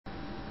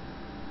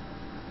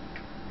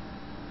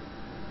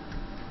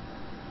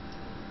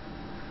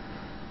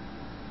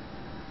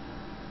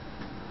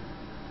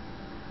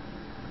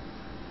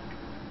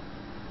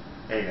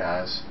Hey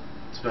guys,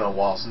 it's been a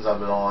while since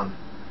I've been on.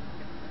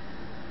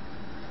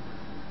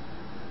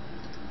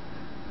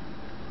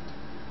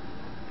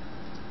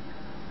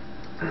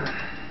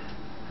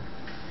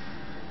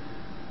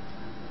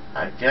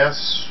 I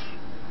guess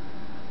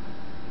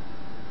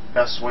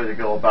best way to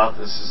go about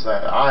this is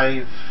that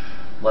I've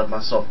let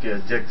myself get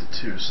addicted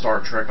to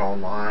Star Trek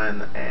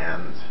Online,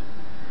 and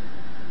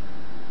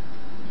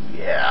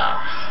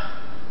yeah,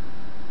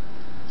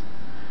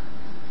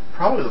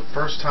 probably the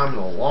first time in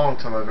a long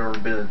time I've ever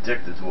been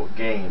addicted to a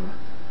game.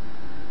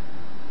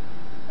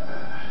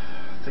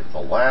 I think the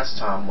last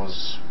time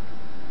was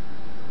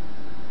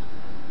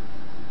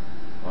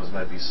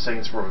maybe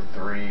Saints Row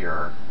 3,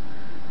 or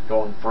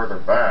going further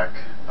back,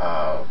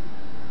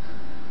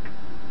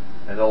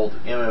 an old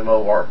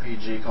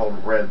MMORPG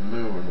called Red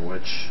Moon,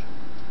 which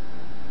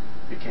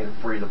became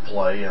free to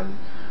play, and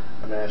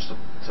I managed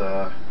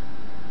to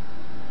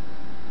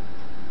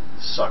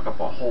suck up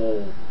a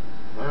whole,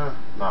 not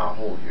a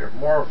whole year,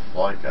 more of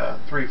like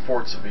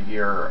 3/4 of a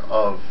year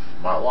of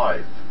my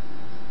life.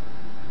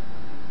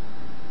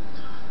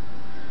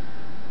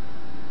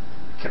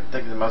 Kept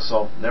thinking to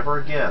myself, never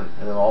again,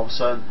 and then all of a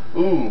sudden,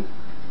 ooh,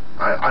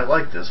 I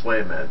like this,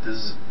 wait a minute,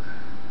 this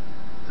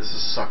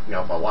is sucking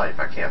up my life,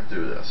 I can't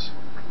do this.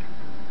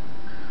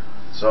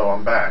 So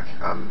I'm back,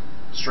 I'm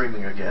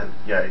streaming again,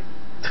 yay.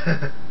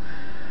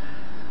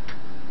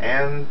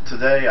 And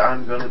today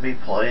I'm going to be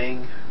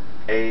playing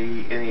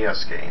a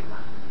NES game.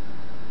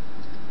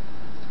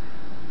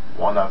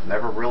 One I've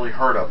never really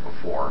heard of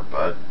before,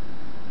 but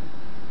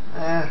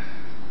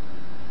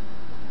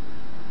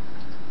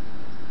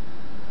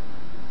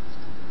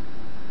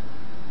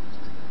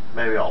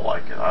maybe I'll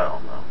like it, I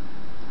don't know.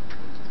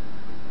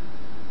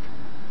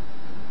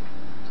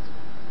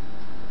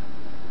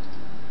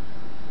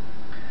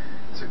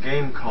 It's a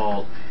game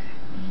called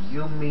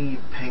Yumi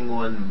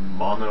Penguin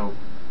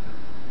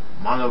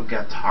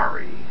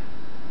Monogatari,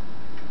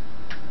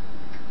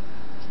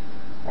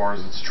 or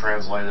as it's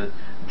translated,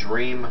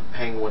 Dream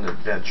Penguin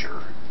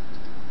Adventure.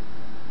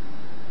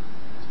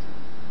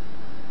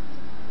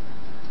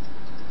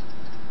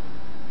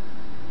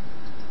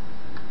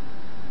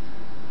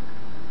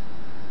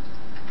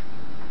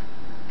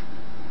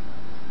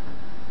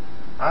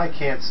 I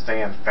can't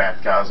stand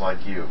fat guys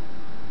like you.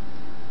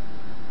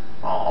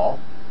 Aww.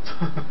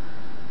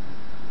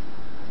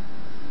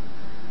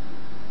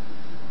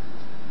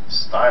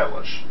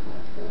 Stylish.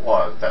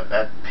 What?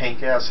 That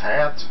pink ass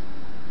hat?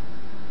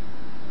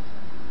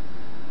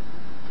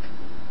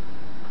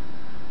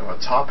 If a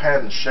top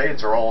hat and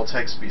shades are all it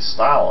takes to be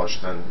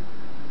stylish, then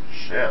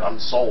shit, I'm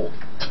sold.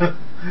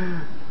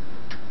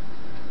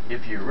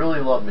 If you really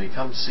love me,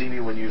 come see me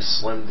when you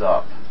slimmed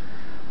up.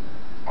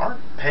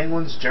 Aren't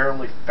penguins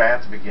generally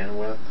fat to begin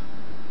with?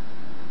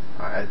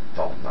 I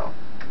don't know.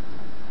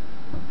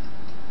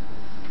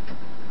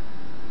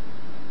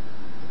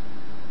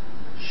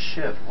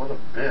 Shit, what a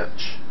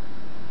bitch.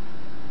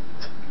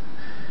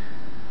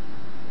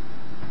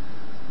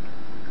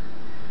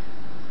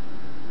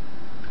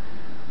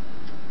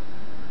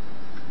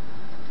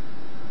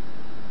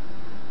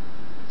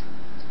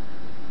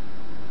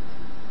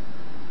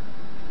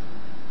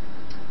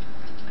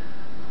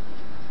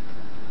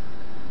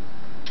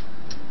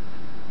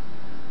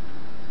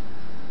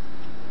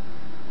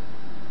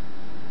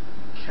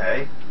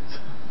 Okay.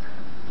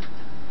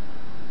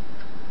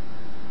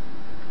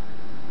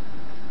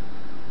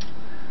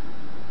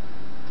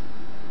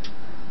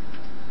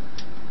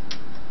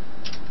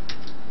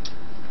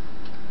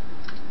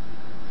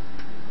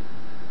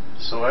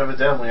 So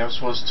evidently I'm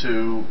supposed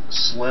to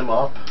slim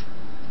up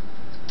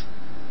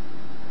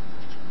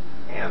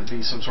and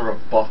be some sort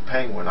of buff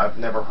penguin. I've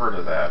never heard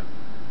of that.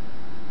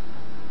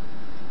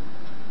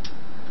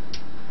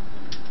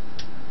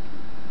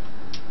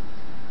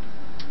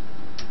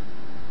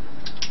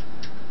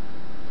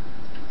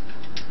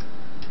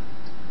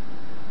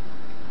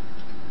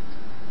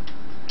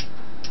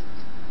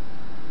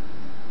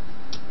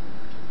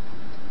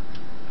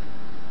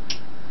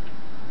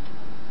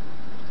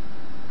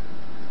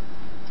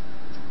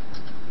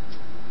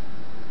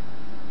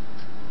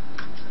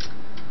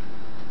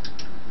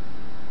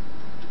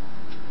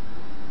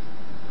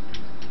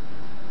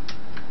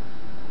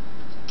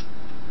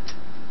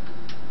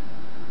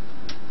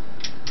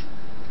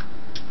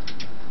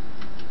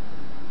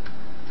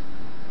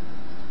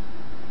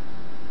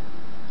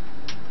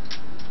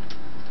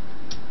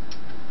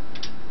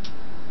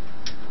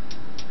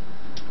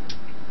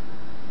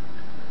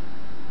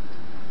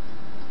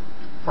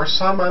 First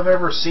time I've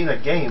ever seen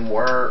a game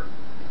where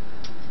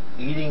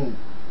eating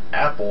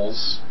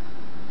apples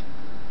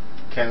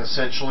can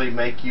essentially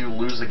make you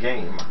lose a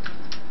game.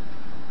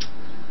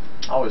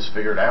 I always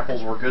figured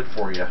apples were good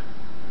for you.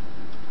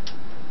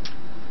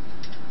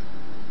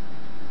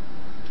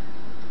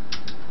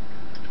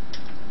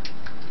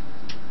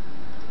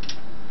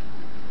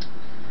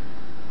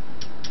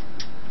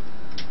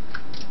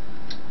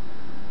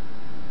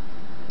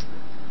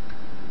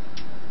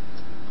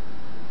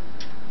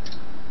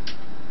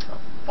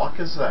 Fuck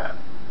is that?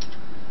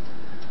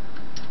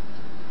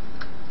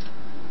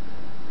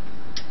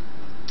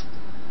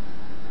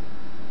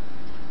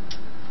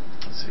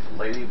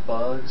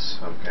 bugs.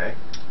 Okay.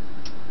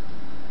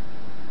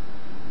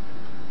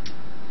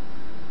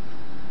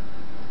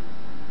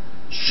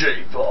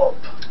 Shape up.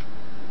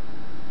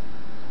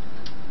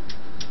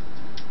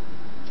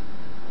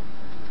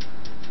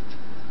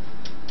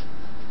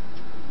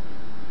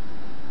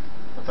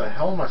 What the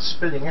hell am I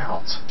spitting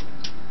out?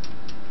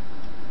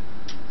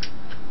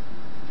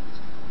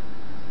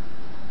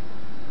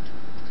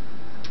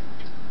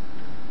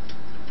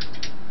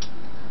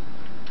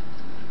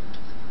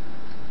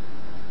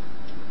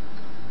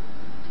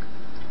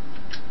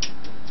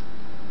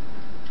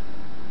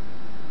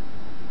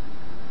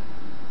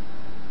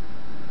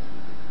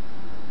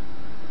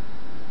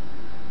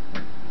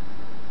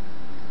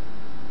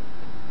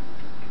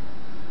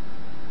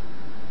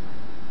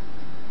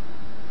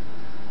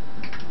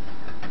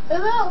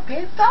 Hello,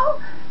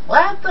 people.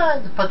 Well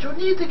done, but you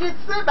need to get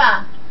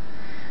Simba.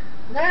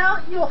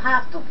 Now you'll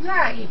have to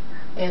fly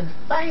and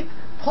fight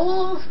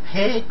Paul's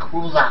Pig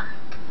Cruiser.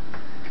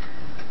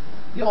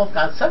 You've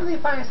got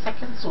 75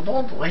 seconds, so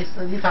don't waste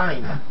any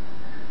time.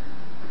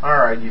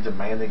 Alright, you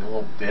demanding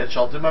little bitch.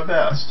 I'll do my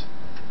best.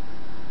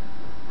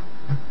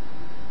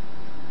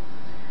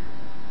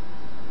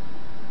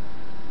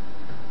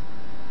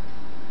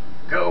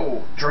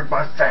 Go! Drink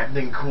my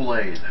fattening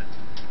Kool-Aid.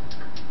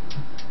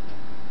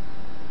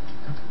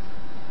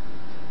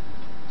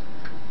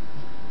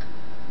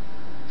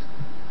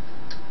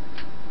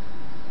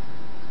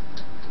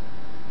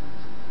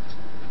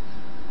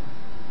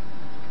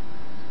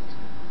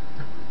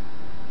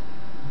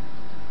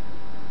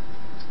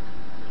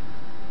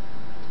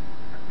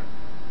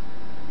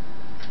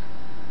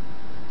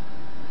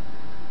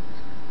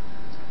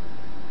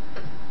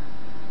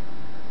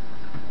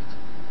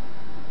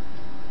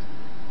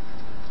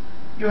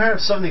 You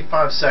have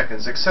 75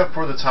 seconds, except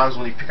for the times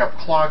when you pick up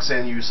clocks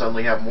and you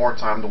suddenly have more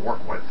time to work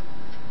with.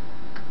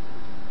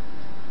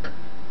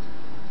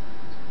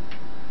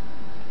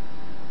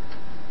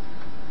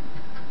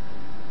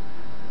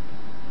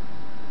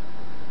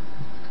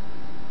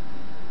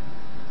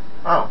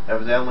 Oh,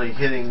 evidently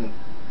getting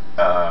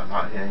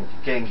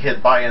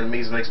hit by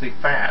enemies makes me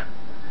fat.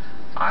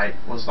 I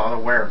was not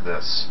aware of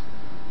this.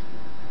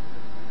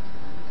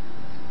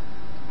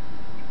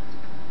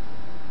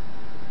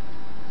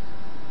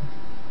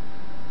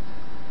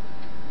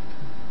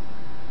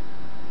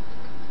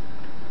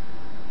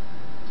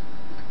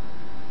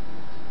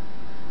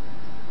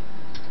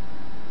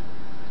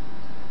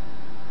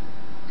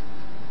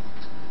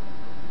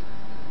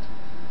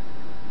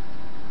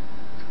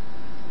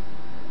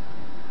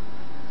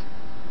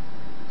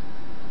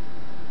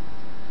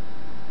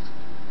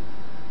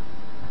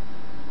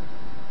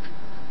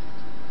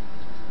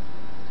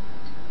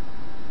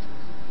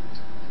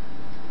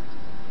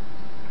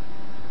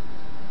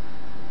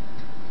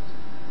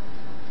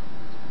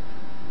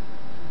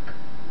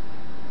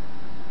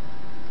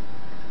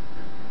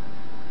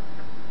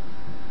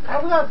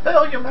 I will not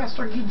fail you,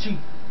 Master Gigi.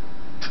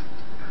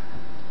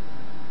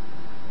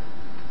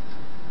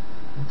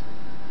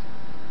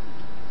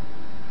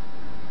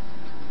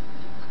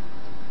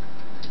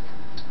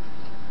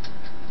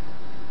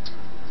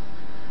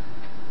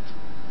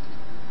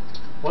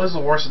 What is the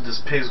worst that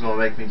this pig's gonna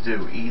make me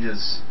do? Eat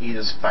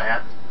his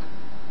fat?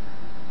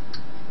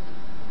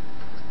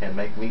 And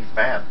make me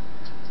fat?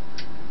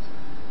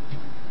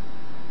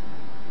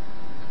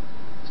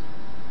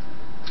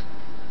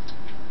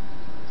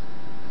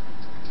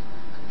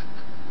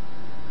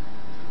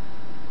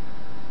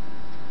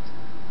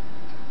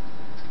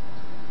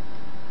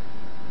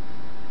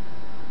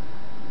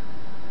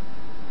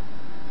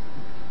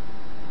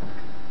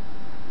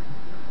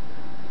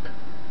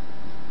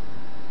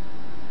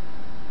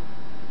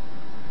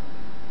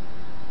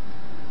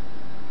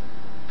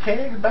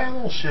 Pig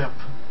battleship.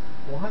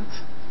 What?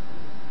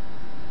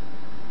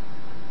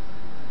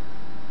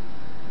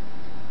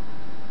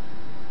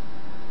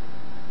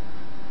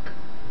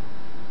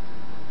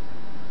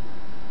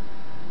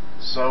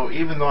 So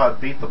even though I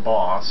beat the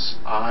boss,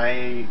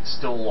 I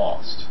still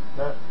lost.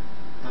 That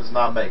does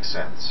not make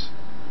sense.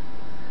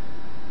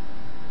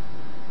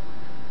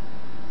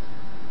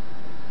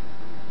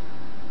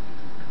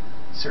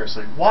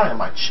 Seriously, why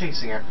am I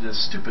chasing after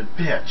this stupid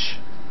bitch?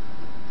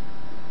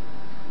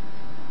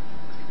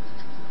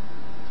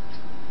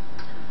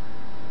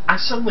 I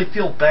suddenly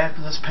feel bad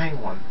for this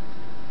penguin.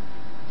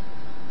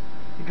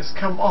 Because,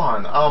 come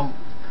on,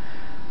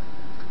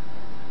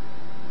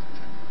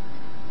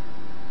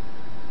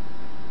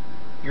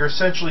 you're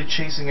essentially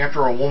chasing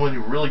after a woman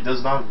who really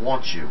does not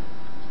want you.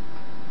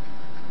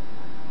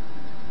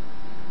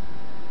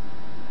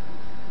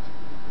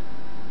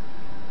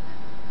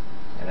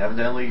 And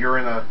evidently you're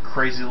in a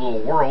crazy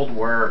little world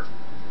where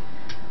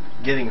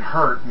getting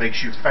hurt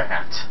makes you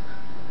fat.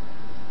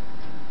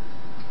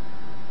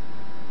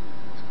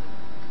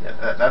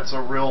 Yeah, that's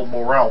a real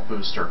morale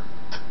booster.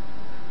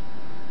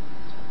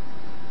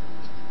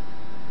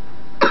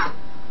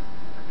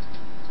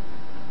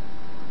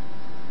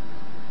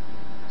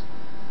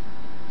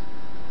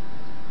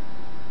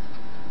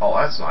 Oh,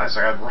 that's nice.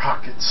 I got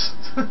rockets.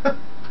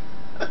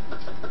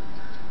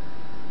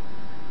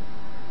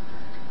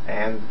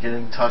 And and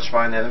getting touched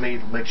by an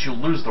enemy makes you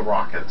lose the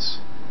rockets.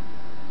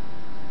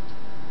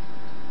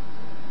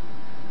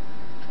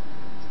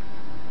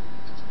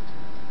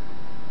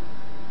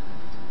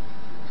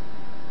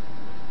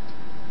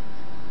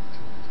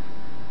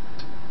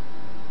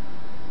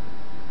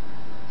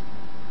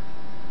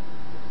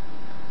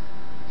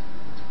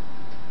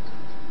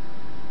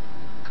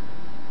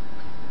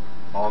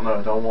 Oh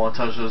no, don't want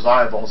to touch those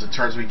eyeballs, it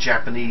turns me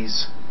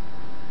Japanese.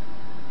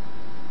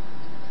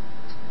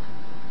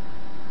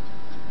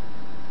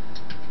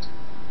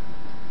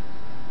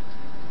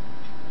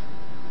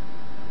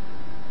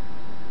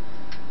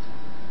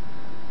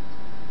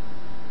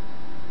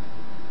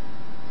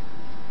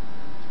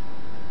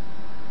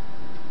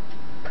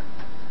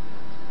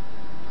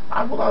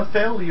 I will not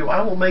fail you,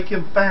 I will make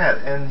him fat,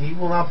 and he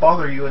will not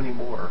bother you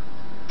anymore.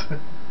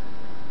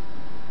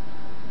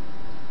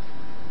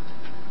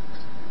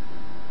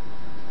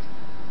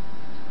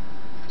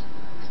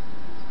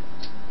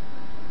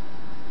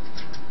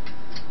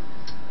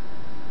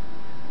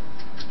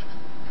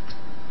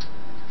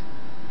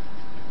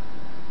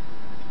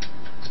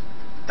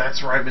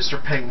 That's right,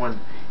 Mr. Penguin.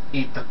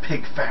 Eat the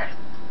pig fat.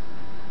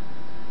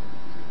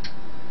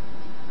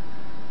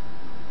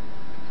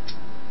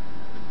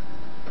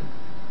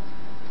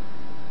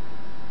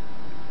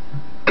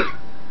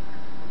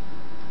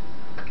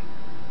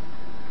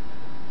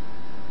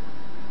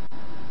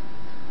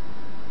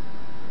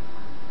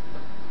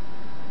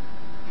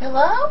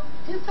 Hello?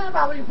 You said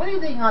I'll be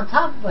waiting on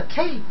top of a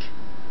cake.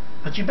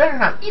 But you better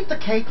not eat the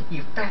cake,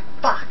 you fat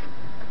fuck.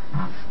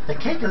 The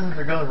cake is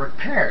undergoing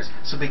repairs,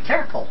 so be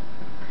careful.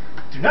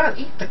 Do not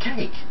eat the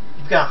cake.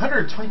 You've got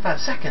 125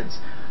 seconds.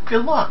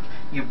 Good luck,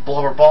 you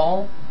blubber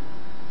ball.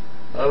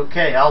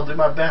 Okay, I'll do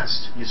my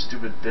best, you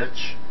stupid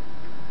bitch.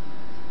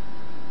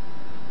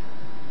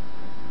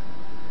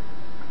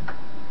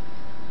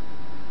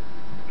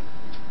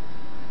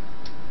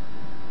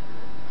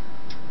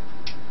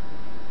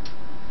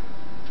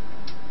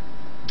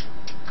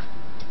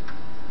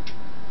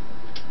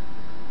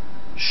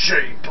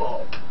 Shape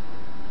up.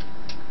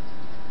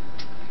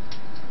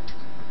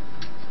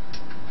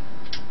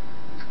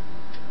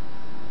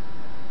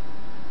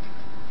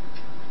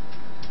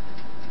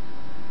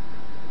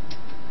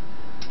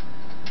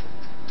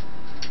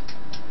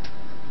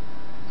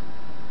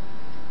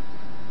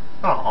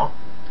 Aw.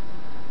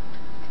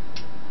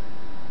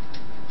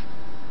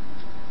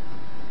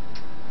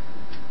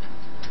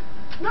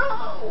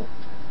 No!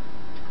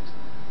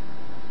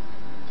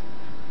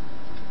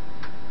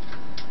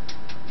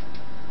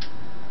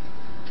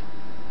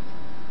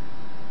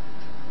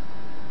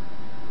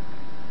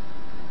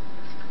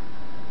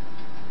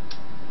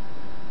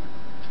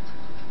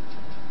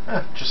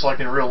 Just like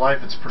in real life,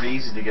 it's pretty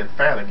easy to get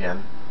fat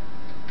again.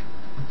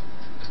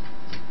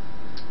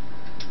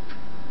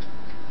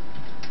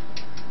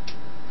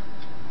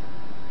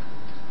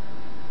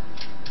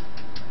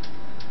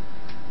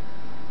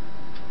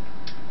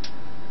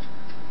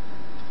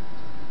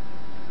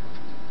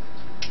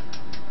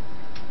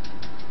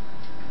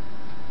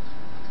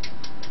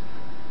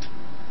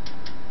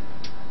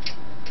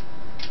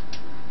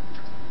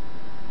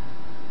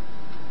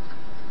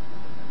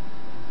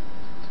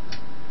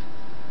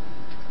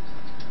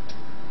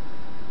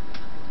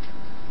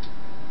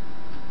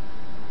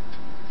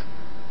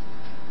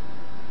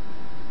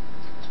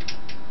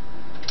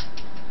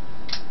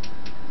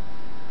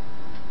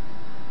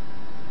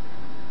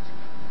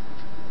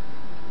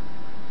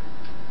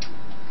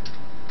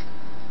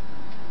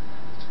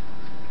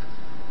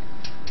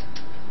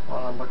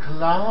 I'm a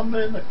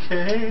climbing a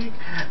cake,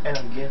 and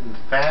I'm getting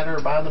fatter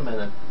by the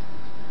minute.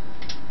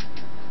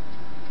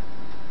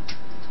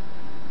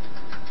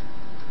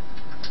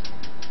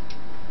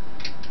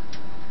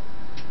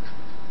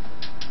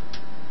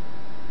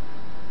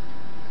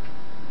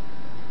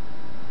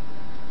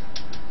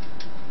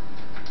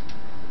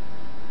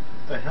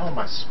 What the hell am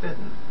I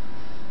spitting?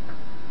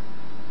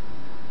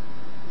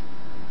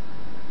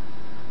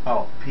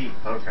 Oh, Pete,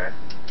 okay.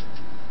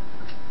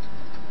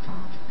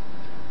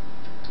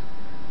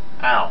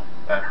 Ow,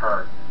 that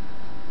hurt.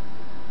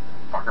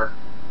 Fucker.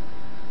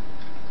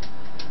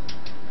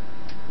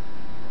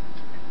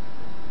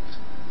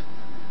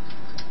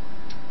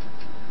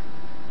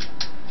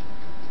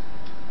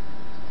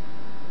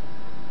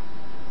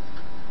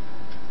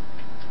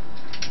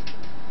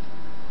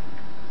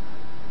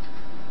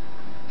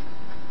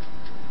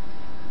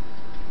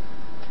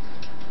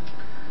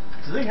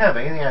 Do they have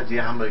any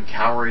idea how many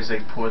calories they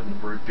put in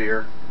root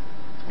beer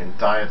and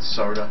diet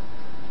soda?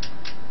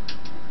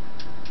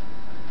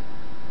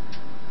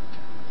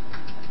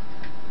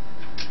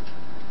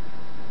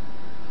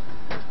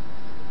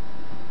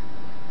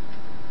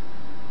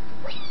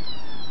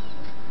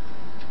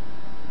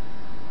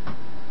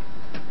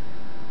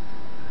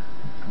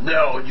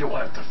 Now you'll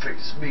have to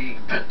face me,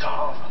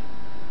 Peta.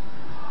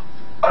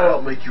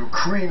 I'll make you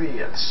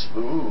creamy and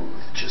smooth,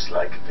 just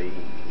like me.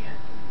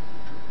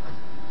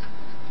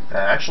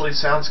 That actually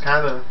sounds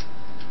kind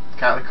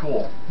of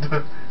cool.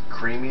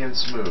 Creamy and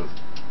smooth.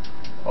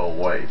 Oh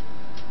wait,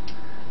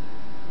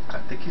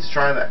 I think he's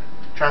trying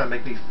to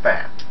make me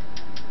fat.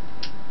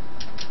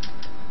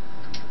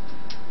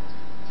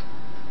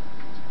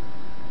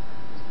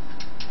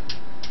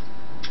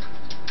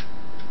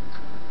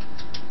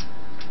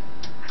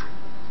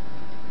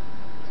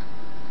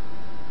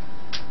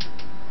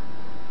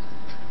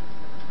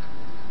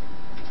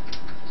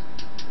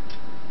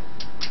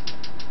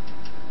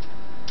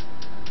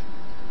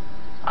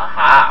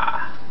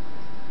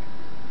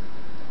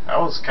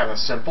 was kind of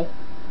simple.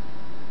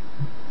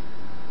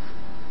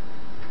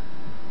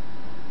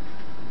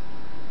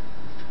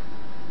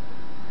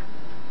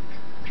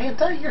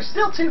 Panta, you're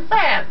still too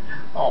fat.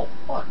 Oh,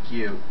 fuck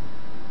you.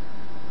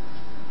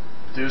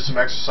 Do some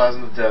exercise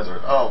in the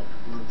desert. Oh,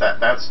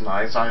 that's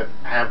nice. I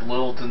have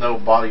little to no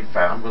body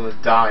fat. I'm gonna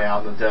die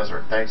out in the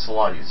desert. Thanks a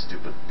lot, you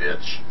stupid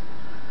bitch.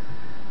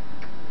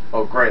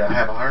 Oh, great. I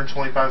have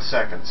 125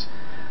 seconds.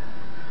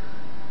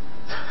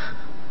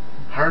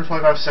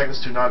 125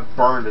 seconds to not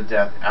burn to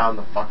death out in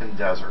the fucking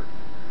desert.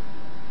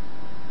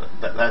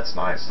 That's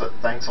nice.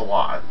 Thanks a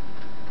lot.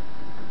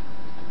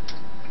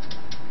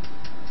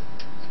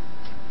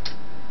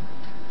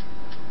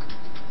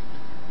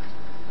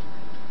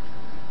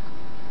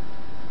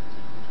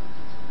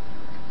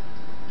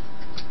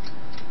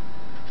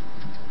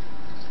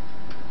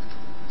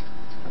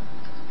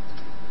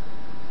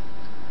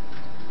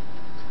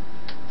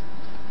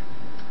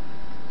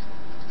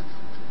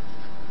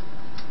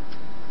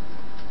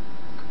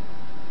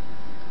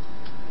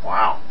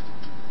 Wow.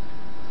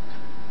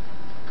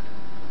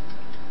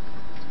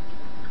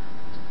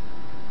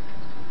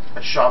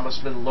 That shot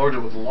must have been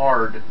loaded with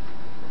lard.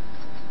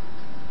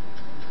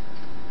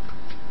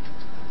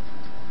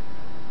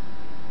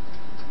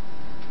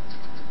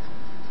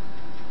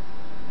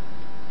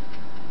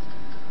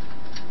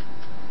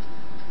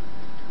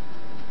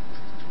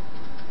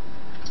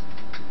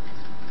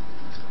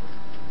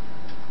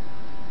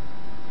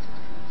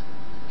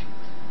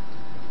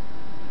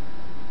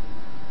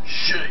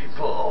 Shape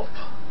up.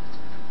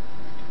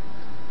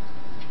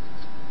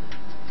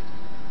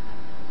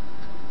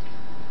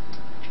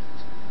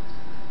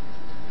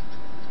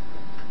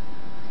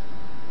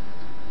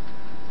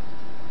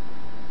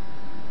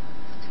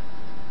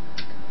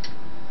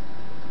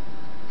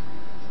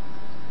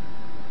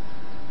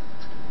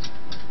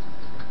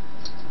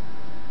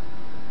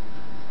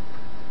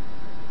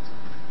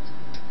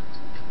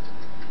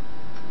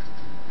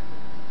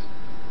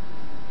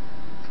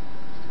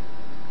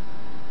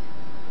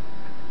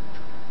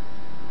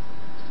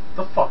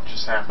 The fuck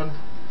just happened?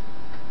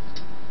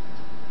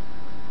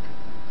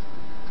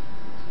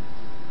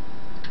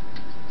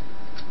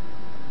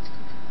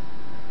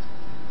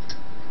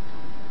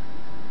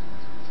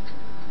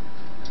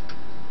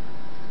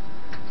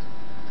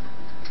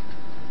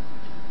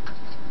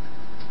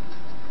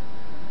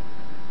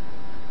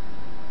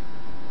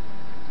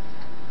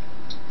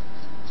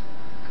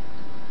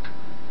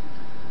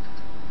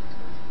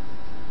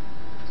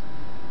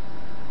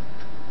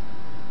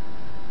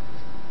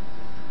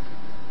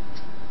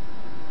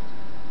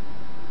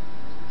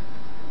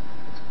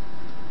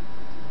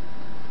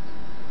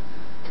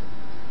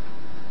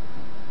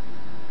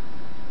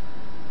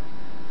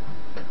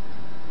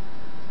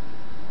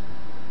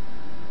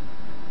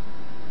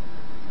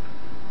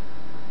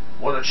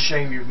 What a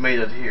shame you've made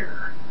it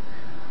here.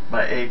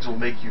 My eggs will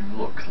make you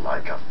look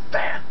like a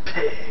fat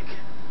pig.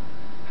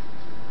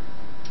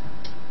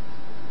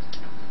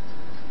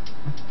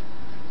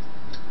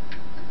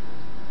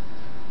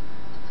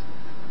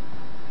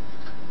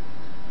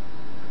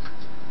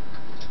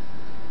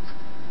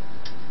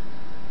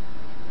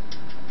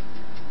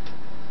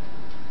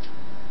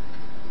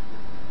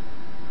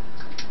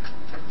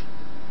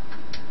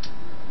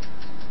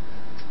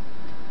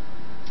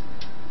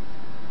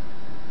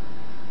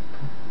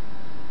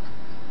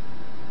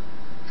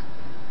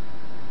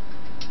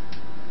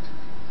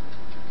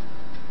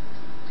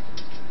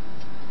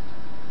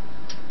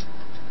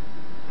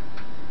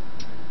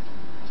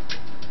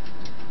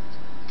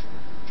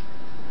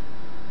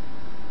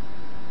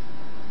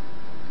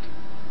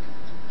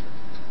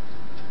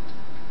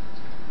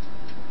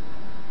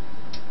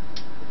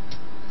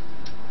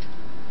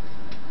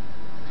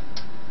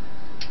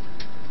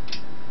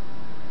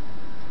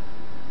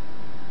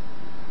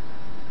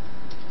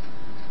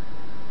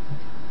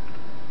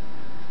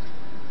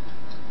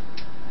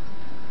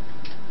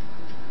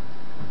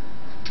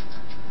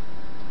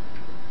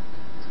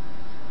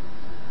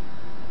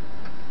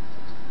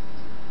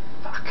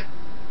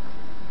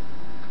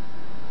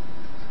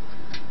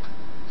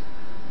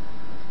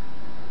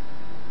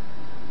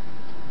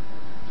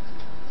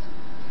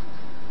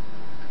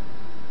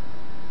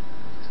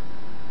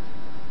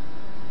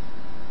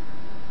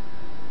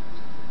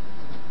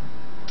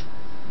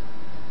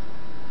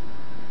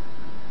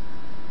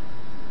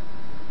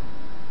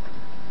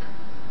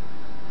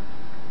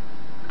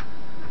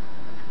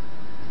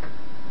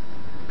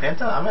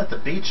 Panta, I'm at the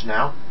beach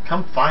now.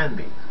 Come find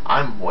me.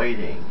 I'm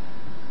waiting.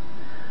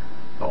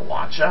 But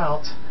watch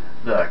out.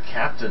 The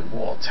captain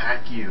will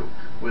attack you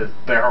with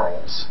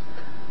barrels.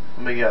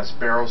 Let me guess,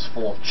 barrels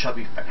full of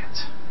chubby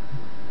fat.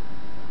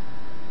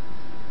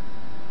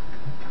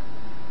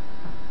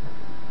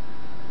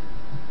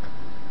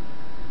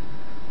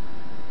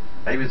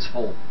 Maybe it's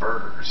full of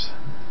burgers.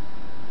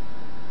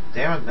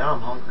 Damn it, now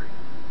I'm hungry.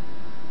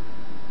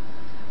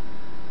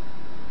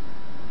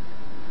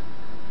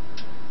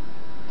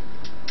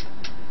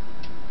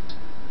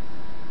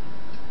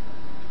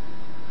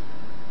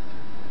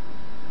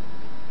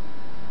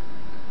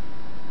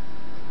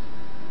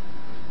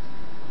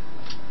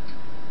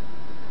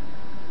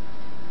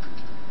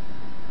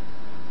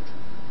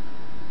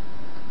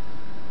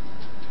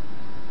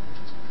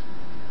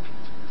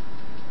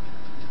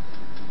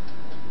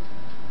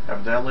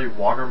 Evidently,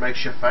 water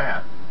makes you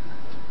fat.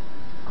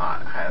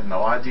 I had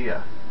no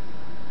idea.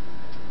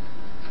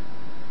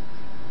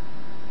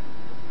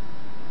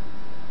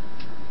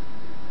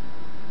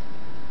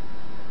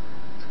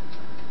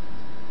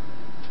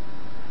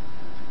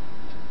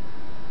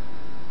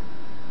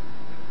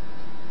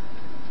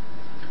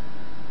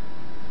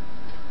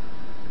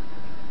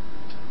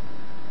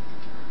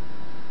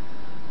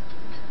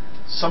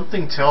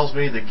 Something tells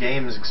me the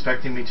game is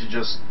expecting me to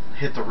just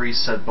hit the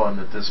reset button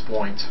at this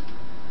point.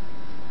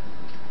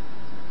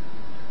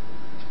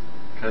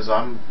 Because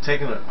I'm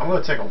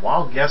going to take a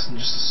wild guess and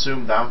just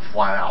assume that I'm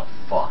flat out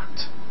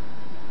fucked.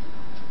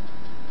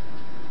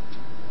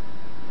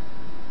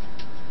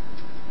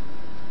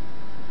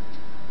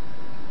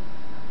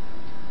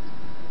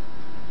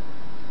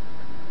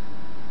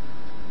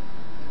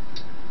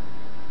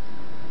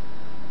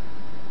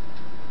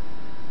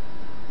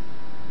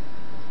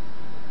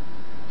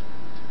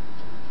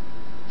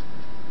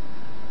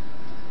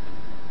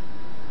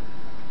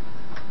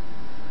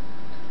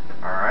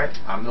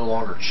 I'm no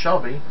longer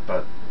chubby,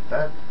 but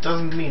that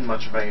doesn't mean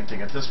much of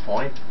anything at this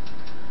point.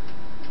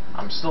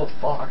 I'm still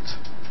fucked.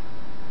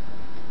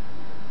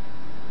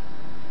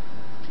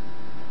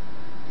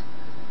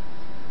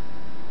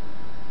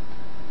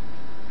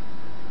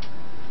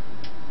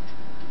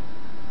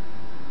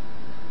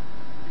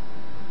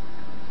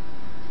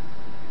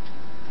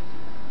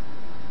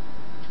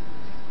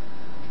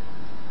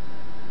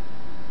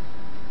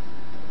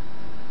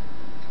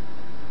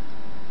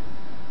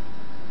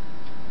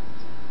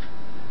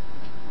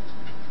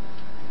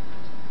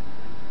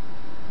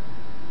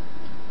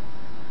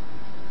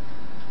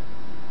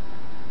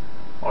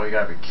 Oh, you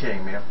gotta be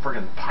kidding me. A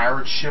friggin'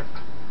 pirate ship?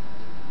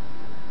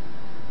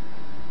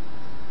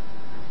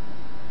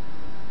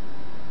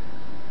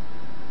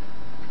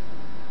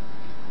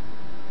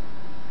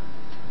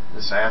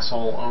 This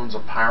asshole owns a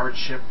pirate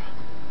ship?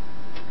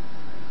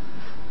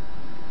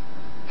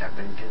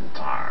 Captain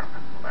Kintar,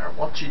 no matter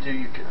what you do,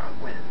 you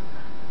cannot win.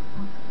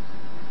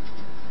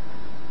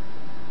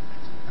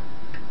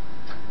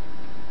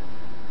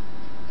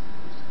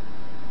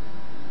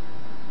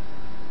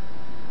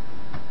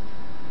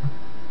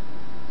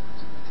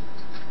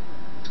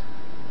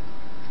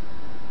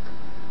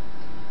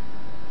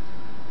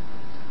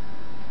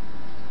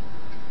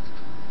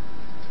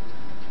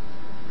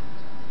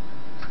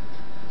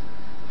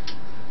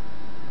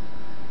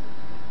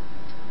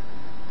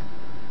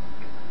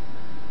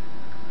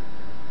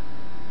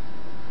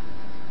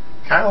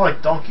 Kind of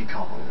like Donkey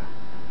Kong,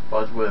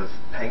 but with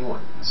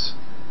penguins.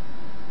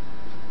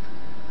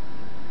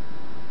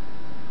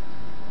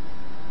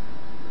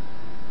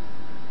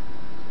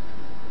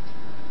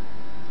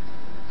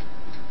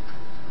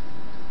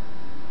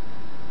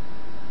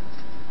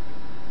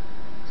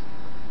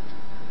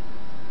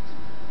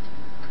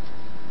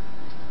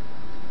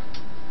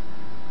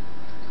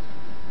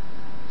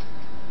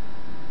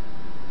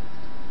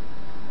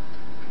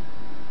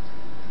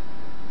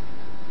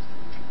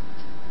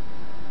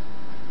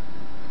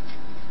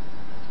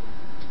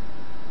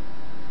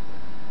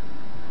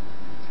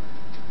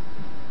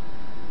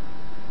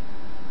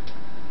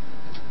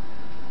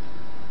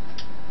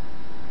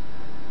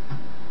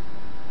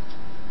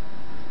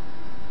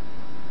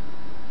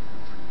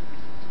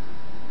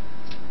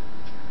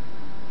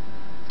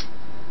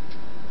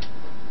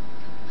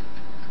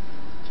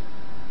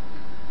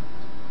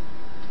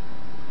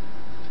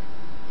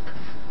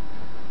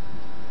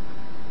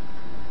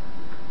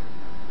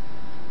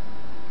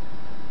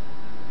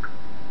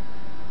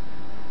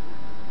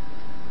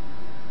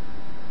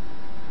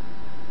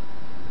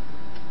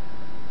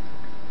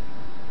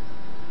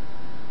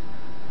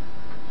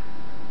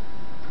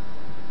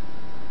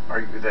 Are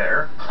you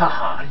there?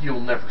 Haha,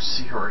 you'll never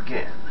see her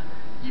again.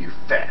 You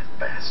fat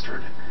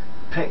bastard.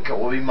 Pinko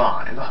will be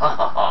mine. Ha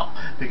ha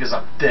ha. Because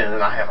I'm thin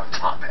and I have a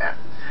top hat.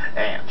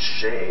 And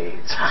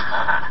shades. Ha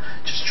ha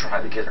ha. Just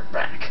try to get her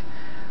back.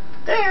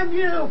 Damn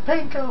you,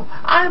 Pinko.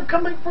 I'm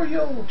coming for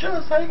you.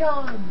 Just hang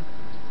on.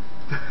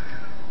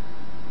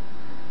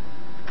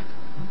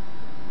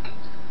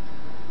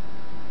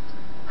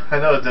 I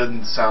know it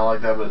didn't sound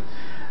like that, but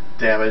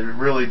damn, it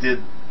really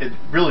did. It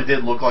really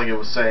did look like it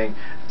was saying,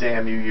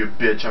 "Damn you, you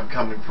bitch! I'm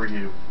coming for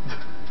you.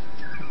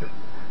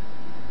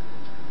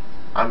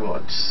 I'm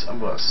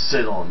gonna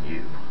sit on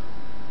you."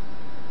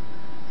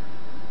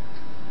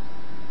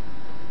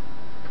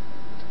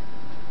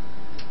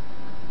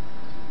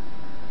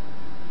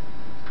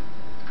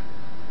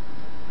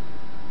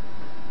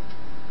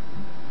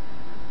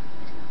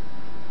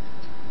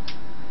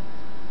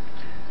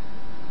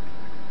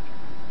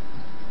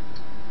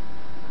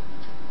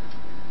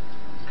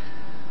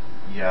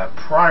 Yeah,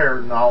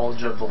 prior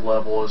knowledge of the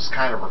level is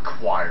kind of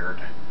required.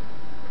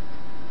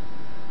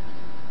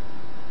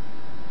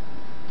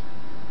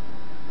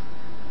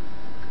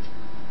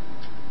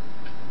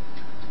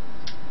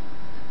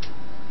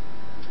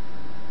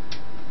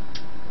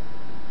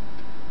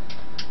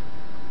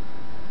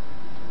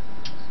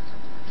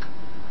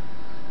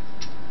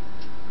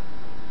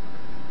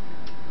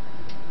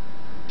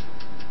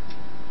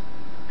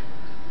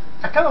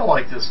 I kind of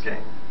like this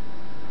game.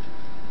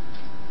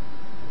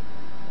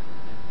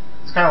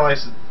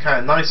 It's kind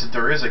of nice that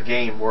there is a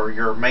game where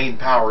your main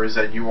power is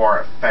that you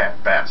are a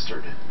fat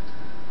bastard.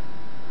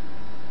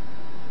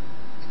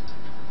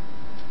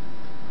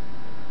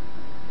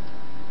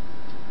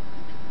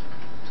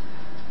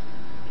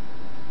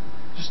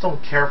 Just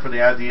don't care for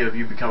the idea of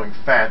you becoming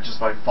fat just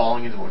by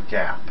falling into a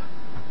gap.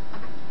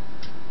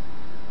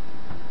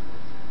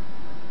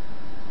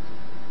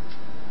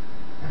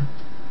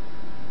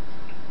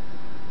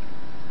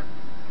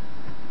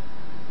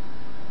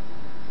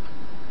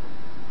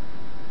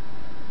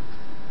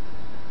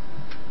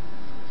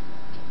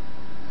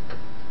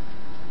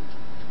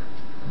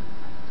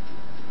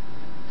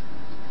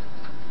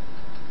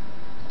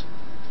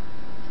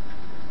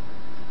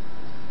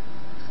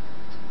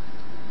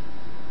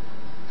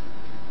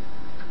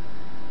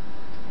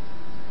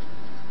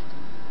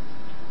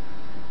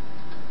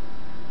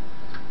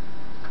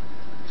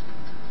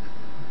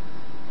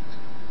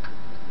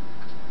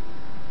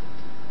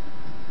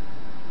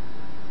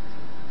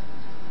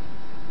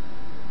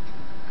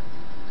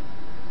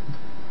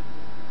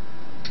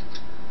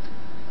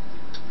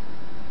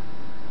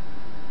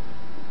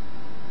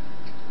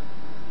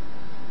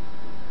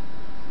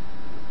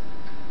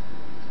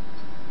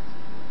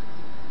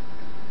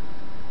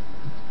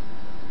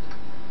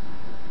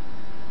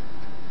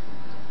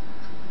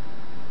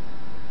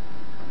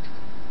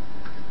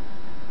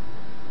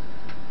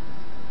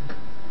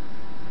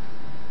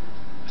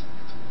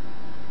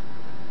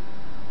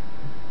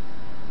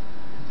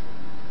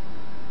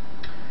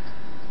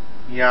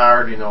 Yeah, I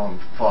already know I'm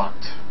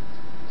fucked.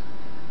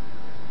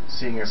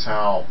 Seeing as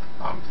how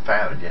I'm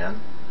fat again.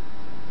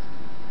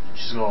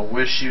 She's gonna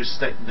wish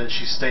that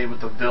she stayed with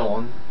the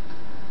villain.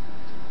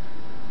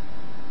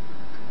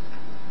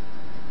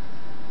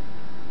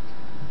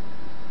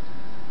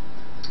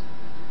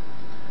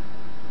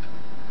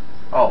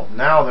 Oh,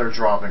 now they're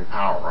dropping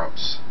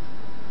power-ups.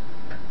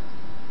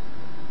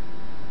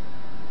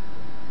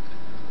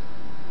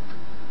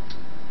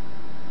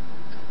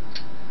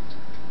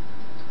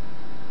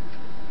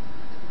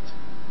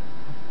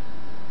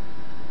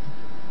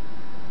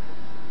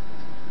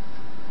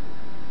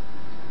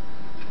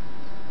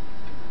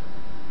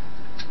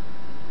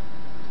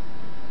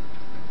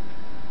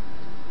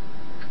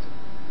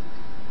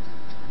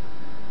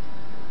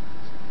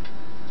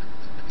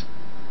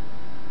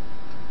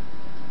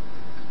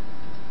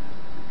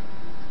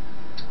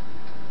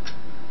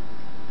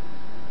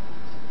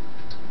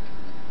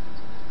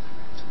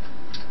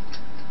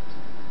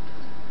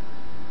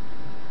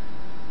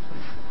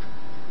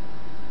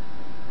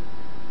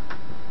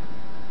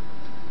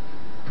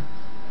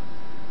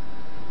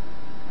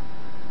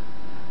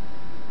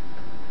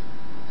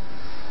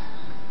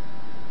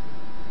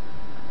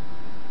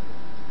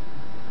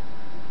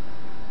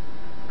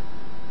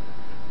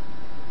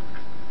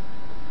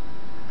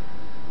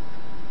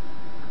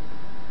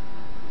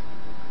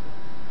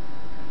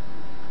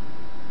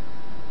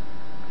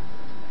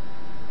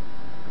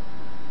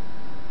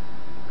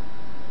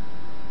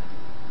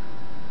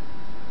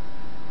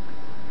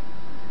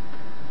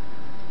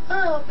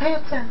 Oh,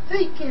 Panta,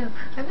 thank you.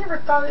 I never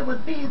thought it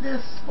would be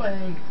this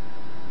way.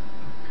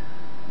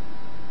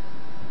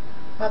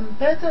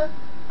 Panta,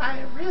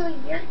 I really,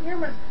 you're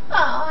my, oh,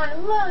 I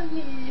love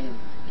you.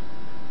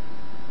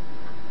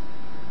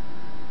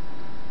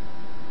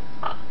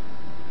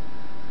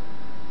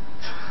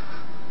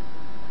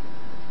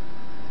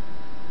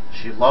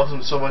 She loves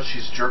him so much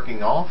she's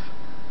jerking off?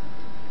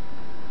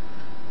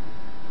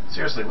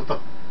 Seriously, what the...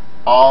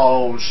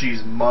 Oh,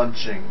 she's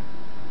munching.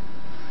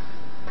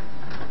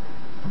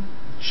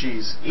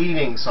 She's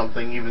eating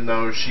something even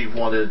though she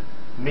wanted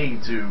me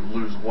to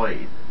lose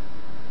weight.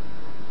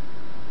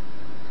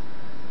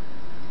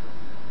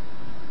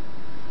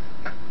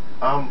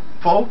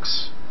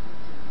 Folks,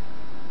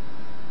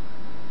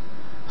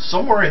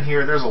 somewhere in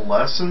here there's a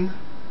lesson.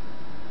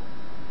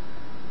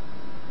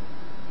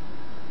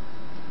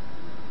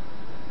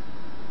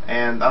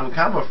 And I'm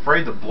kind of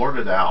afraid to blurt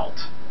it out.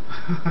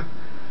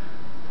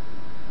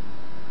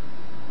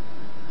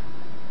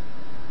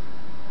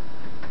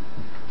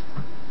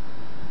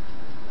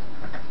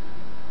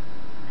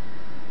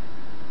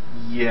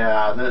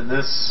 Yeah,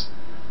 this...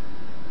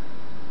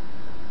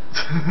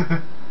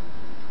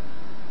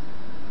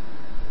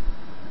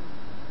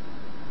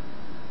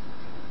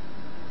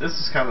 This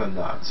is kind of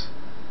nuts.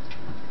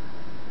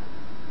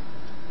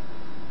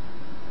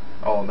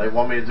 Oh, and they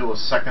want me to do a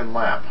second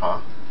lap,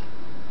 huh?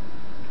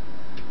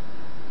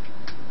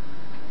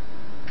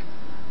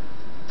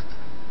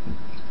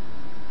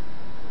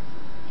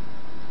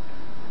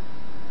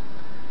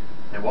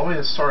 They want me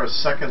to start a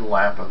second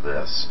lap of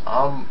this.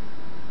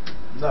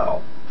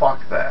 No.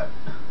 Fuck that.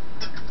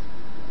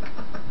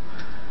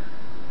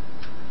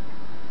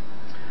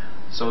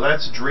 So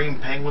that's Dream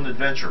Penguin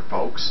Adventure,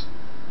 folks.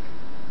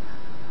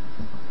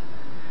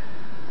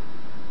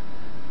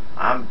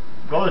 I'm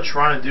going to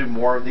try and do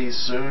more of these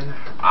soon.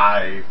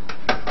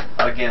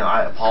 Again,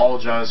 I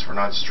apologize for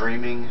not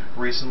streaming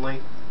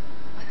recently,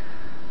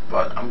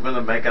 but I'm going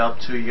to make it up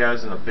to you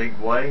guys in a big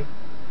way,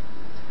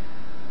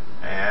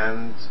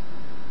 and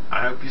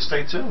I hope you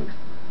stay tuned.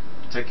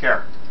 Take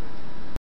care.